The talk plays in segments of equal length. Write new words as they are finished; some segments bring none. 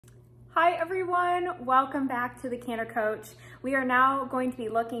Hi everyone, welcome back to the Cantor Coach. We are now going to be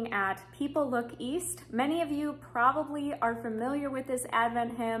looking at People Look East. Many of you probably are familiar with this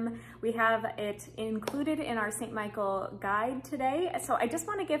Advent hymn. We have it included in our St. Michael guide today. So I just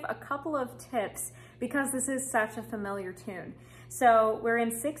want to give a couple of tips because this is such a familiar tune. So we're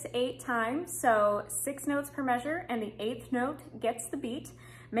in 6/8 time, so 6 notes per measure, and the 8th note gets the beat.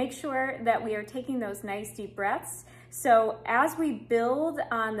 Make sure that we are taking those nice deep breaths. So as we build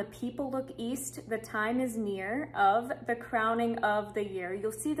on the People Look East, the time is near of the crowning of the year.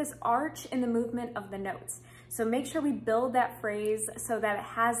 You'll see this arch in the movement of the notes. So make sure we build that phrase so that it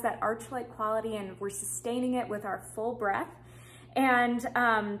has that arch-like quality and we're sustaining it with our full breath. And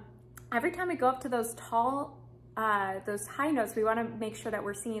every time we go up to those tall, those high notes, we want to make sure that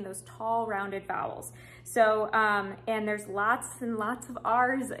we're singing those tall rounded vowels. So and there's lots and lots of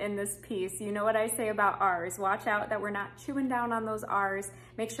R's in this piece. You know what I say about R's. Watch out that we're not chewing down on those R's.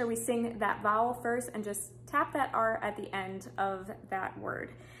 Make sure we sing that vowel first and just tap that R at the end of that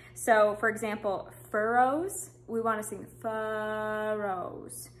word. So for example, furrows, we want to sing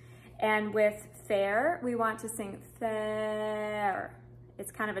furrows. And with fair, we want to sing fair.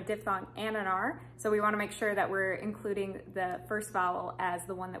 It's kind of a diphthong and an R, so we want to make sure that we're including the first vowel as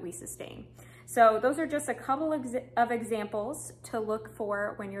the one that we sustain. So those are just a couple of examples to look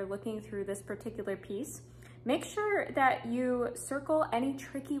for when you're looking through this particular piece. Make sure that you circle any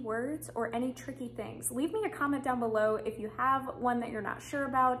tricky words or any tricky things. Leave me a comment down below if you have one that you're not sure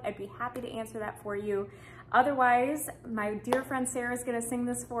about. I'd be happy to answer that for you. Otherwise, my dear friend Sarah is going to sing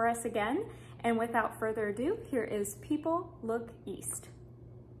this for us again. And without further ado, here is People Look East.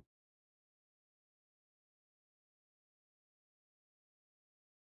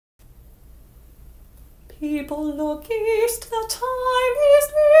 People look east, the time is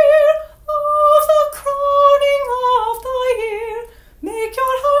near, of the crowning of the year. Make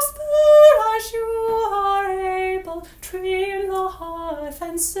your house burn as you are able, trim the hearth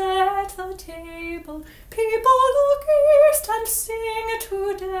and set the table. People look east and sing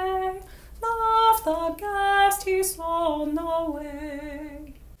today, love the guest is on the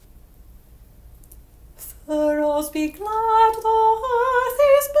way. Furrows, be glad, the earth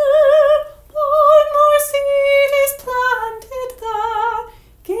is bare, one more seed is planted there.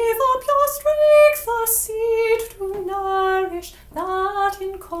 Give up your strength, the seed to nourish, that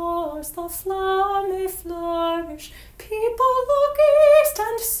in course the flower may flourish. People look east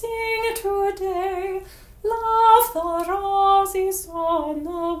and sing today, love the rose is on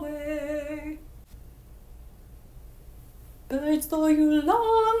the way. Birds, though you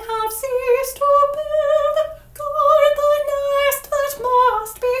long have ceased to build, guard the nest that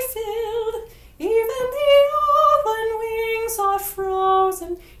must be filled. Even the hour when wings are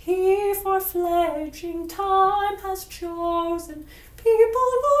frozen, he for fledging time has chosen.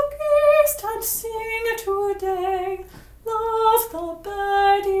 People look east and sing today, love the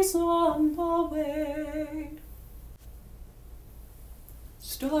birdies on the way.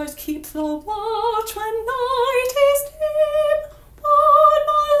 Stars keep the watch when night is dim, on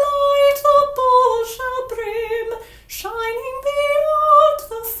my light the bowl shall brim, shining beyond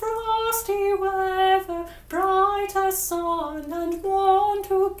the frosty weather, bright as sun and moon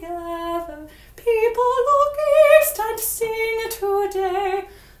together. People look east and sing today,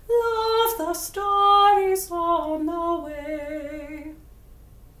 love the star is on the way.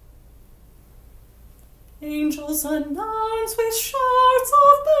 Angels announce with shouts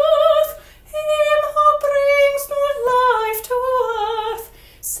of birth, him who brings new life to earth.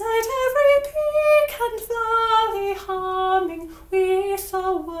 Set every peak and valley humming, with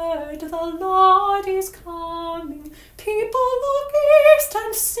a word the Lord is coming. People look east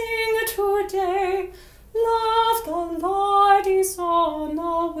and sing today, love the Lord is on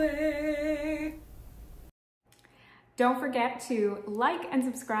the way. Don't forget to like and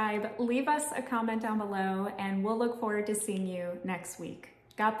subscribe, leave us a comment down below, and we'll look forward to seeing you next week.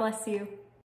 God bless you.